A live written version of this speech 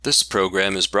This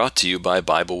program is brought to you by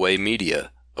Bible Way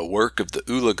Media, a work of the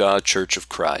Ulaga Church of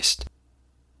Christ.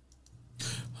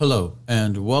 Hello,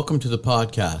 and welcome to the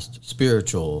podcast,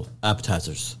 Spiritual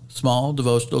Appetizers, small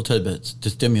devotional tidbits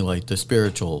to stimulate the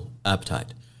spiritual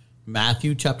appetite.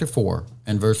 Matthew chapter 4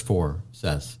 and verse 4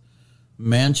 says,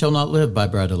 "Man shall not live by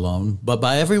bread alone, but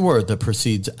by every word that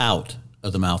proceeds out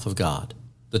of the mouth of God."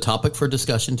 The topic for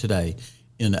discussion today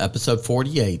in episode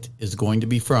 48 is going to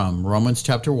be from Romans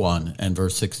chapter 1 and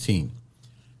verse 16.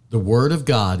 The word of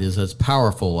God is as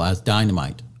powerful as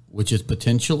dynamite, which is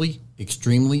potentially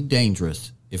extremely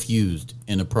dangerous if used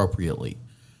inappropriately.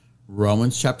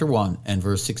 Romans chapter 1 and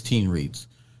verse 16 reads,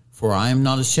 "For I am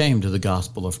not ashamed of the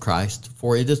gospel of Christ,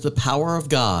 for it is the power of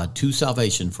God to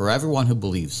salvation for everyone who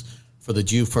believes, for the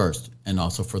Jew first and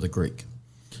also for the Greek."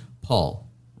 Paul,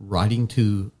 writing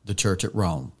to the church at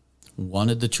Rome,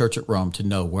 wanted the church at Rome to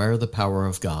know where the power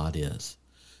of God is.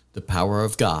 The power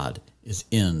of God is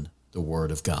in the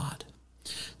Word of God.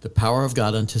 The power of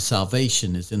God unto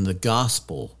salvation is in the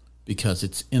gospel, because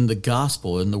it's in the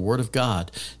gospel, in the Word of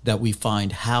God, that we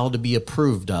find how to be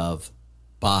approved of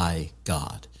by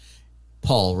God.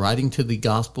 Paul, writing to the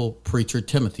gospel preacher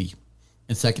Timothy,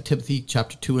 in 2 Timothy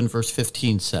chapter 2 and verse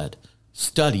 15 said,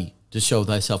 "Study to show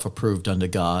thyself approved unto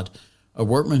God, a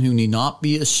workman who need not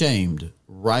be ashamed,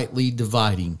 rightly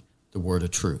dividing the word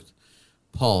of truth."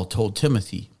 Paul told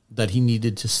Timothy that he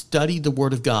needed to study the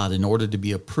word of God in order to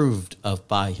be approved of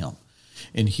by him.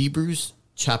 In Hebrews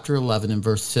chapter 11 and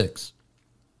verse 6,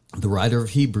 the writer of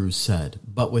Hebrews said,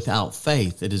 "But without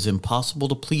faith it is impossible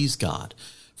to please God.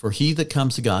 For he that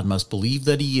comes to God must believe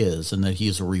that he is, and that he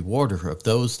is a rewarder of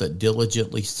those that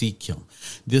diligently seek him."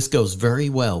 This goes very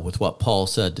well with what Paul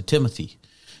said to Timothy.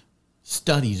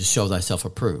 Study to show thyself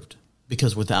approved.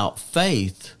 Because without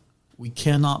faith, we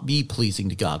cannot be pleasing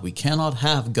to God. We cannot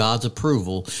have God's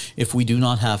approval if we do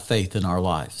not have faith in our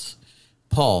lives.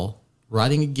 Paul,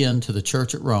 writing again to the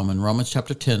church at Rome in Romans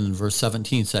chapter 10 and verse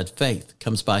 17 said, "Faith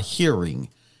comes by hearing,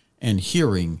 and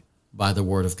hearing by the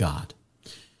word of God."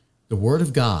 The word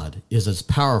of God is as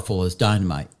powerful as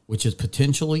dynamite, which is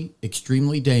potentially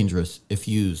extremely dangerous if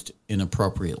used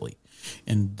inappropriately.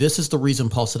 And this is the reason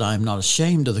Paul said, "I am not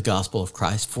ashamed of the gospel of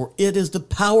Christ, for it is the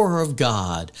power of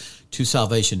God to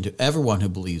salvation to everyone who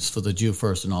believes, for the Jew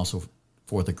first and also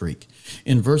for the Greek."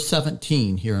 In verse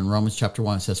 17 here in Romans chapter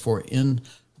 1, it says, For in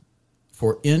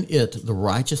it the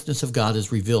righteousness of God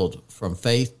is revealed from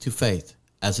faith to faith,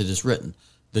 as it is written,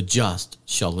 the just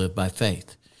shall live by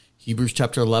faith." Hebrews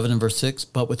chapter 11 and verse 6,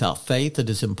 "But without faith it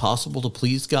is impossible to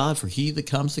please God, for he that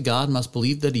comes to God must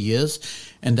believe that he is,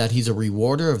 and that he's a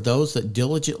rewarder of those that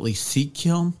diligently seek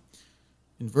him."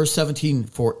 In verse 17,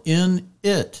 "For in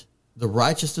it the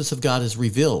righteousness of God is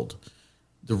revealed."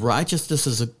 The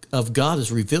righteousness of God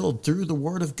is revealed through the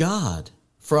word of God,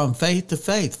 from faith to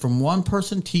faith, from one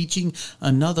person teaching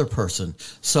another person,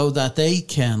 so that they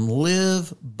can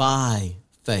live by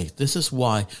faith. This is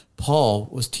why Paul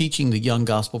was teaching the young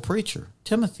gospel preacher,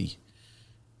 Timothy.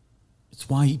 It's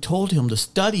why he told him to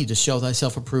study to show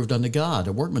thyself approved unto God,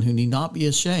 a workman who need not be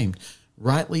ashamed,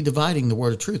 rightly dividing the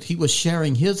word of truth. He was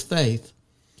sharing his faith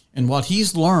and what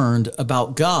he's learned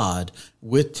about God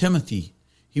with Timothy.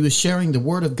 He was sharing the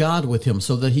word of God with him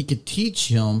so that he could teach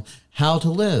him how to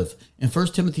live. In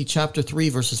 1 Timothy chapter 3,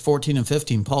 verses 14 and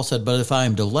 15, Paul said, "But if I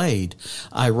am delayed,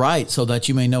 I write so that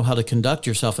you may know how to conduct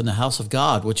yourself in the house of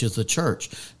God, which is the church,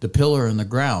 the pillar and the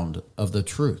ground of the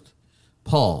truth."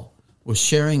 Paul was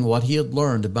sharing what he had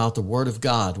learned about the word of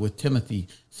God with Timothy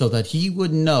so that he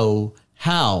would know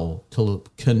how to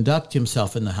conduct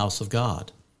himself in the house of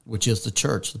God, which is the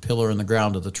church, the pillar and the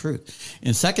ground of the truth.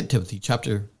 In 2 Timothy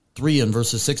chapter 3 and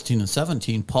verses 16 and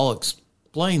 17, Paul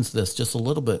explains this just a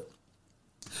little bit,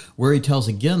 where he tells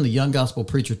again the young gospel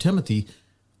preacher Timothy,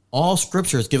 "All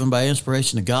scripture is given by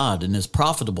inspiration of God and is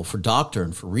profitable for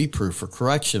doctrine, for reproof, for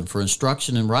correction, for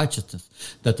instruction in righteousness,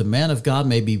 that the man of God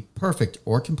may be perfect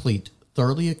or complete,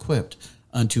 thoroughly equipped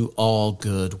unto all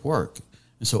good work."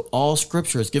 And so all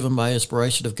scripture is given by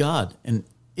inspiration of God, and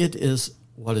it is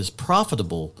what is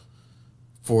profitable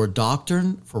for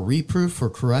doctrine, for reproof, for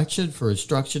correction, for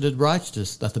instruction in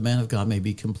righteousness, that the man of God may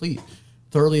be complete,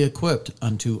 thoroughly equipped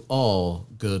unto all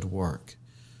good work.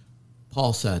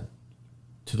 Paul said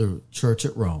to the church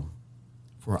at Rome,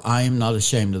 "For I am not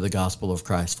ashamed of the gospel of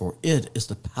Christ, for it is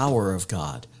the power of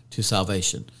God to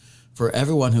salvation for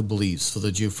everyone who believes, for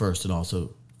the Jew first and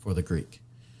also for the Greek."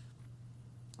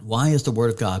 Why is the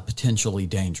word of God potentially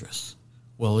dangerous?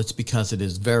 Well, it's because it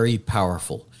is very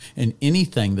powerful, and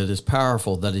anything that is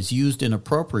powerful that is used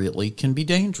inappropriately can be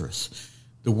dangerous.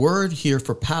 The word here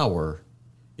for power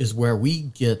is where we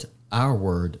get our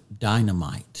word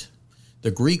dynamite. The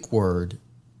Greek word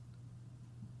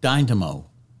dynamo.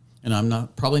 And I'm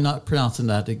probably not pronouncing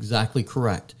that exactly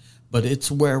correct, but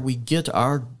it's where we get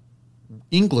our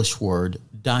English word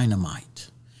dynamite.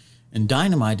 And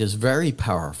dynamite is very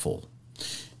powerful.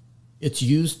 It's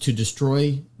used to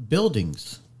destroy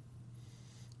buildings.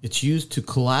 It's used to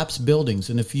collapse buildings.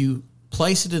 And if you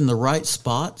place it in the right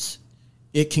spots,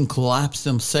 it can collapse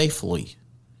them safely.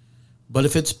 But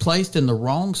if it's placed in the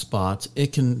wrong spots,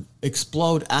 it can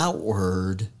explode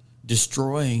outward,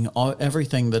 destroying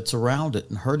everything that's around it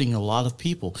and hurting a lot of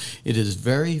people. It is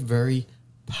very, very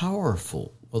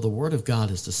powerful. Well, the Word of God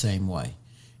is the same way.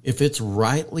 If it's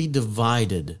rightly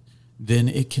divided, then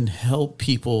it can help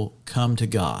people come to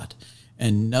God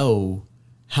and know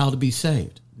how to be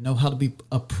saved, know how to be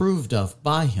approved of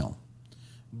by Him.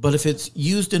 But if it's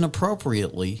used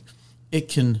inappropriately, it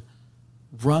can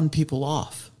run people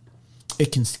off.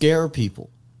 It can scare people.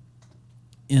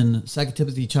 In 2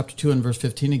 Timothy chapter 2 and verse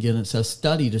 15 again, it says,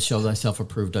 "Study to show thyself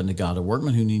approved unto God, a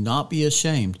workman who need not be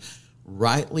ashamed,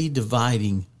 rightly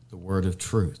dividing the word of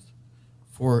truth."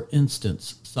 For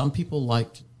instance, some people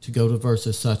like to go to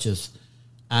verses such as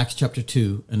Acts chapter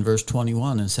 2 and verse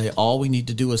 21 and say, all we need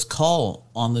to do is call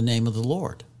on the name of the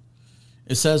Lord.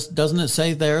 It says, doesn't it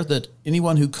say there that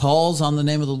anyone who calls on the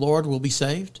name of the Lord will be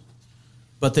saved?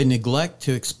 But they neglect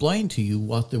to explain to you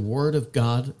what the word of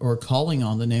God or calling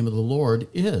on the name of the Lord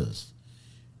is.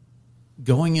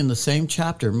 Going in the same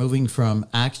chapter, moving from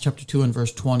Acts chapter 2 and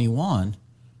verse 21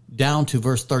 down to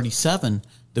verse 37,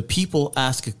 the people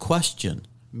ask a question.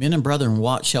 Men and brethren,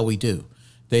 what shall we do?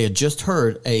 They had just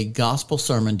heard a gospel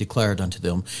sermon declared unto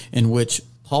them in which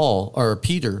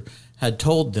Peter had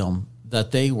told them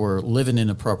that they were living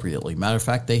inappropriately. Matter of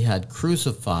fact, they had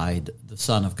crucified the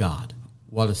Son of God.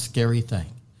 What a scary thing.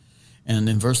 And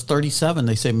in verse 37,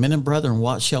 they say, men and brethren,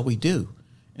 what shall we do?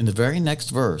 In the very next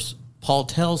verse, Paul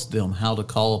tells them how to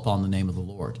call upon the name of the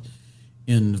Lord.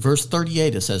 In verse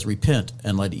 38, it says, repent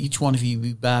and let each one of you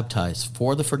be baptized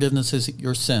for the forgiveness of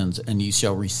your sins, and ye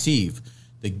shall receive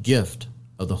the gift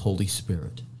of the Holy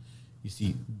Spirit. You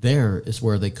see, there is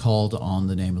where they called on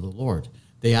the name of the Lord.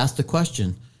 They asked the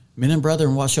question, men and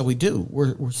brethren, what shall we do?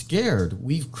 We're scared.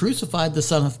 We've crucified the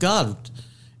Son of God,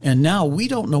 and now we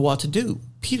don't know what to do.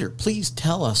 Peter, please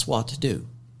tell us what to do.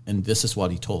 And this is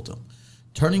what he told them.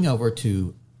 Turning over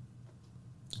to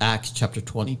Acts chapter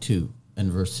 22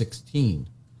 and verse 16,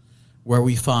 where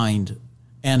we find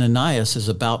Ananias is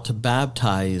about to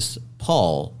baptize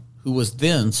Paul, who was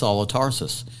then Saul of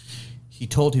Tarsus. He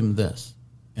told him this,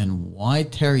 and why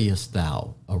tarriest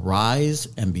thou? Arise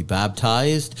and be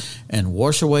baptized and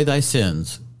wash away thy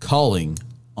sins, calling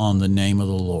on the name of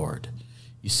the Lord.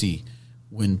 You see,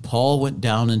 when Paul went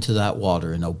down into that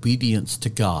water in obedience to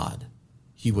God,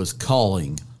 he was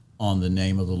calling on the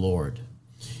name of the Lord.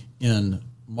 In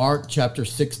Mark chapter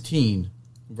 16,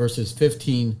 verses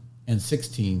 15 and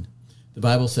 16, the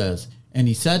Bible says, and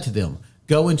he said to them,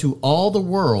 go into all the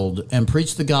world and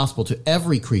preach the gospel to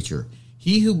every creature.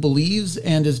 He who believes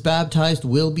and is baptized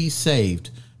will be saved,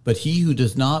 but he who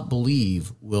does not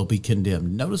believe will be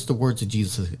condemned. Notice the words of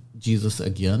Jesus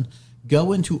again.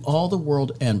 Go into all the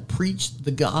world and preach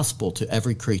the gospel to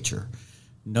every creature.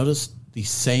 Notice the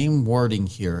same wording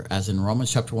here as in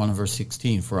Romans chapter 1 and verse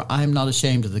 16. For I am not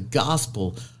ashamed of the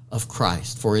gospel of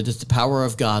Christ, for it is the power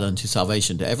of God unto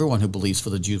salvation to everyone who believes,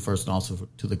 for the Jew first and also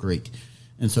to the Greek.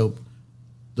 And so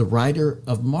the writer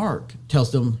of Mark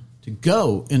tells them to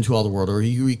go into all the world, or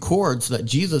he records that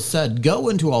Jesus said, go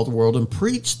into all the world and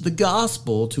preach the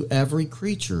gospel to every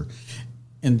creature.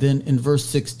 And then in verse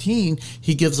 16,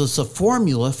 he gives us a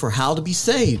formula for how to be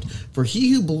saved. For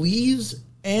he who believes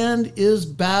and is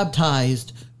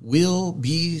baptized will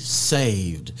be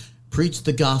saved. Preach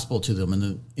the gospel to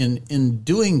them. And in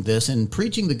doing this, in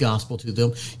preaching the gospel to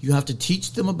them, you have to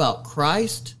teach them about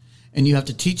Christ, and you have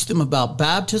to teach them about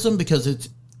baptism, because it's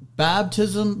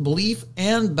baptism, belief,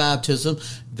 and baptism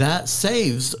that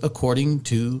saves according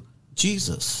to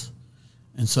Jesus.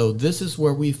 And so this is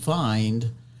where we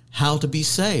find how to be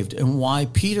saved, and why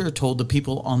Peter told the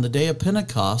people on the day of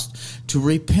Pentecost to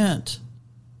repent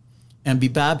and be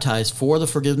baptized for the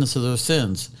forgiveness of their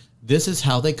sins. This is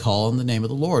how they call on the name of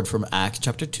the Lord from Acts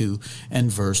chapter 2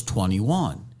 and verse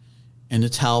 21. And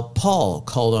it's how Paul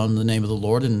called on the name of the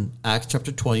Lord in Acts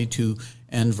chapter 22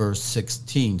 and verse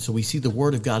 16. So we see the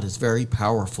word of God is very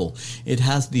powerful. It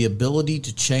has the ability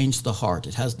to change the heart.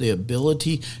 It has the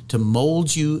ability to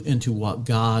mold you into what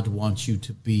God wants you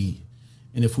to be.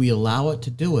 And if we allow it to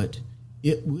do it,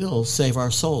 it will save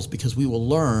our souls, because we will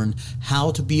learn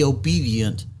how to be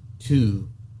obedient to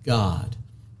God.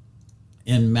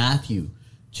 In Matthew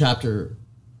chapter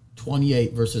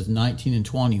 28, verses 19 and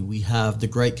 20, we have the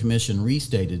Great Commission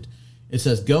restated It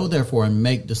says, "Go therefore and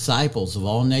make disciples of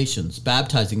all nations,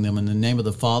 baptizing them in the name of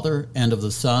the Father and of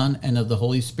the Son and of the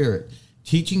Holy Spirit,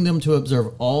 teaching them to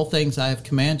observe all things I have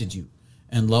commanded you.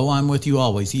 And lo, I'm with you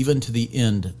always, even to the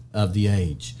end of the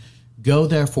age." Go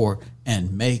therefore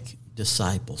and make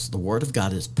disciples. The Word of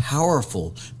God is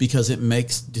powerful because it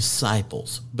makes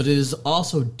disciples, but it is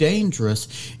also dangerous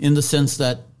in the sense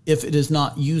that if it is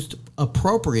not used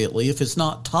appropriately, if it's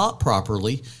not taught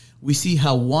properly, we see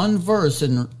how one verse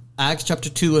in Acts chapter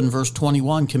 2 and verse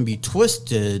 21 can be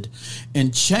twisted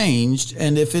and changed.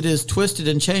 And if it is twisted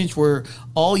and changed where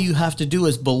all you have to do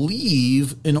is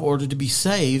believe in order to be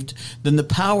saved, then the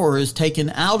power is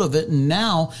taken out of it. And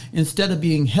now, instead of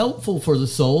being helpful for the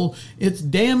soul, it's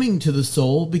damning to the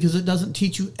soul because it doesn't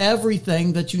teach you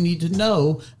everything that you need to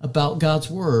know about God's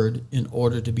word in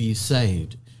order to be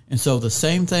saved. And so the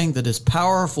same thing that is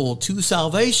powerful to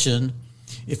salvation,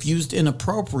 if used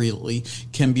inappropriately,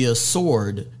 can be a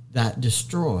sword that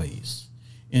destroys.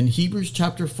 In Hebrews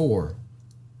chapter 4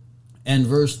 and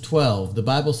verse 12, the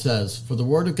Bible says, "For the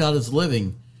word of God is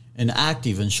living and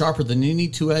active and sharper than any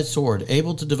two-edged sword,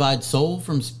 able to divide soul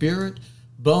from spirit,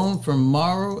 bone from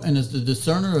marrow, and is the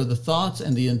discerner of the thoughts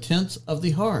and the intents of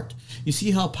the heart." You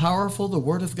see how powerful the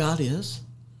word of God is?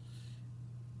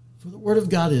 For the word of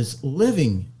God is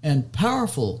living and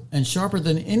powerful and sharper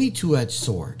than any two-edged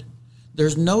sword.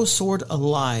 There's no sword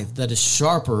alive that is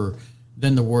sharper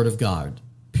than the word of God,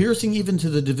 piercing even to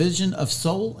the division of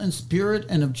soul and spirit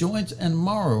and of joints and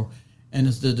marrow, and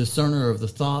is the discerner of the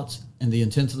thoughts and the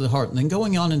intents of the heart. And then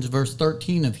going on into verse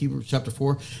 13 of Hebrews chapter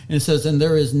 4, and it says, "And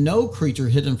there is no creature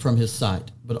hidden from his sight,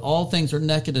 but all things are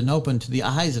naked and open to the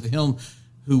eyes of him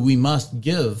who we must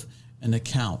give an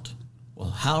account." Well,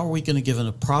 how are we going to give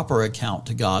a proper account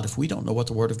to God if we don't know what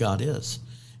the word of God is?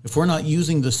 If we're not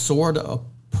using the sword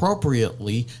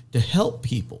appropriately to help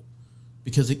people?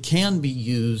 Because it can be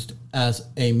used as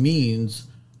a means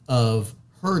of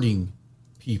hurting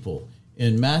people.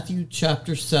 In Matthew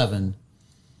chapter 7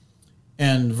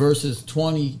 and verses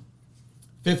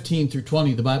 15 through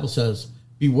 20, the Bible says,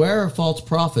 "Beware of false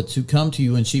prophets who come to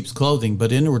you in sheep's clothing,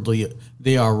 but inwardly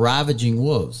they are ravaging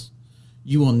wolves.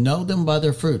 You will know them by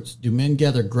their fruits. Do men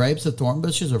gather grapes of thorn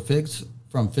bushes or figs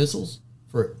from thistles?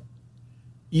 For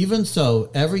even so,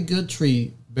 every good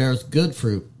tree bears good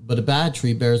fruit, but a bad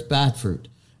tree bears bad fruit.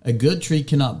 A good tree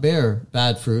cannot bear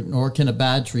bad fruit, nor can a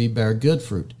bad tree bear good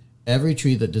fruit. Every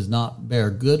tree that does not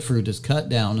bear good fruit is cut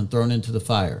down and thrown into the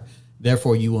fire.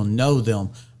 Therefore you will know them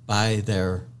by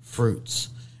their fruits."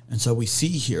 And so we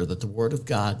see here that the word of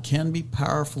God can be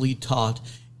powerfully taught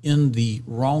in the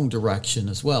wrong direction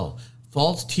as well.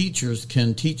 False teachers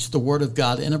can teach the word of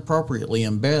God inappropriately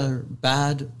and bear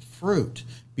bad fruit.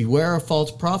 Beware of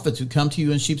false prophets who come to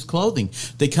you in sheep's clothing.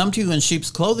 They come to you in sheep's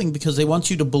clothing because they want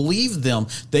you to believe them.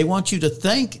 They want you to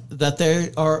think that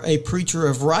they are a preacher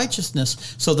of righteousness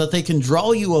so that they can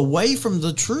draw you away from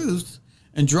the truth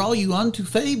and draw you unto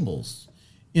fables.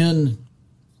 In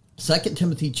 2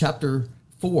 Timothy chapter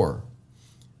 4,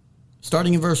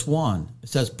 starting in verse 1, it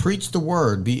says, "Preach the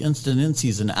word, be instant in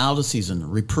season, out of season.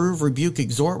 Reprove, rebuke,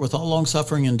 exhort with all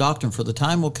longsuffering and doctrine. For the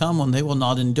time will come when they will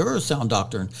not endure sound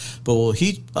doctrine, but will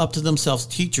heap up to themselves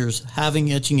teachers having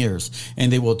itching ears.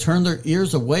 And they will turn their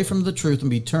ears away from the truth and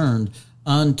be turned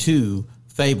unto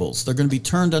fables." They're going to be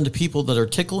turned unto people that are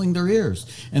tickling their ears.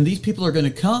 And these people are going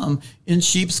to come in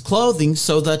sheep's clothing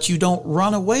so that you don't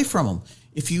run away from them.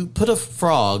 If you put a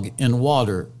frog in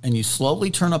water and you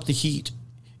slowly turn up the heat,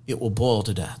 it will boil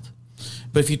to death.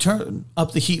 But if you turn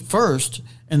up the heat first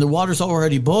and the water's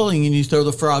already boiling and you throw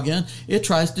the frog in, it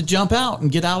tries to jump out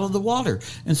and get out of the water.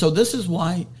 And so this is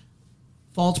why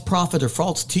false prophet or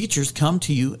false teachers come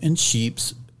to you in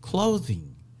sheep's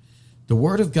clothing. The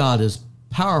word of God is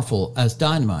powerful as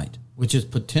dynamite, which is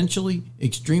potentially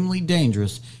extremely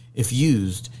dangerous if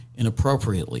used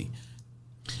inappropriately.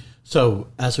 So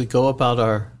as we go about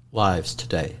our lives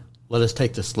today, let us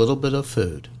take this little bit of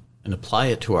food and apply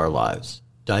it to our lives,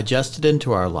 digest it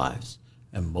into our lives,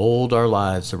 and mold our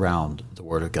lives around the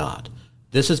Word of God.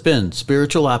 This has been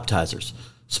Spiritual Appetizers,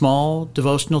 small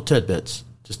devotional tidbits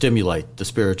to stimulate the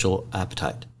spiritual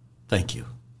appetite. Thank you.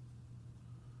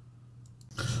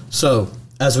 So,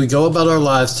 as we go about our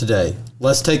lives today,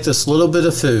 let's take this little bit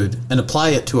of food and apply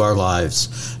it to our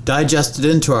lives, digest it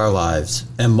into our lives,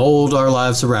 and mold our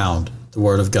lives around the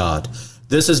Word of God.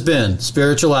 This has been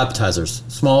Spiritual Appetizers,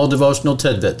 small devotional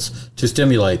tidbits to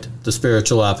stimulate the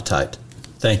spiritual appetite.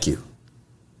 Thank you.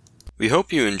 We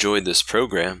hope you enjoyed this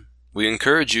program. We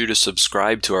encourage you to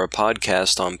subscribe to our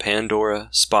podcast on Pandora,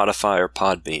 Spotify, or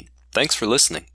Podbean. Thanks for listening.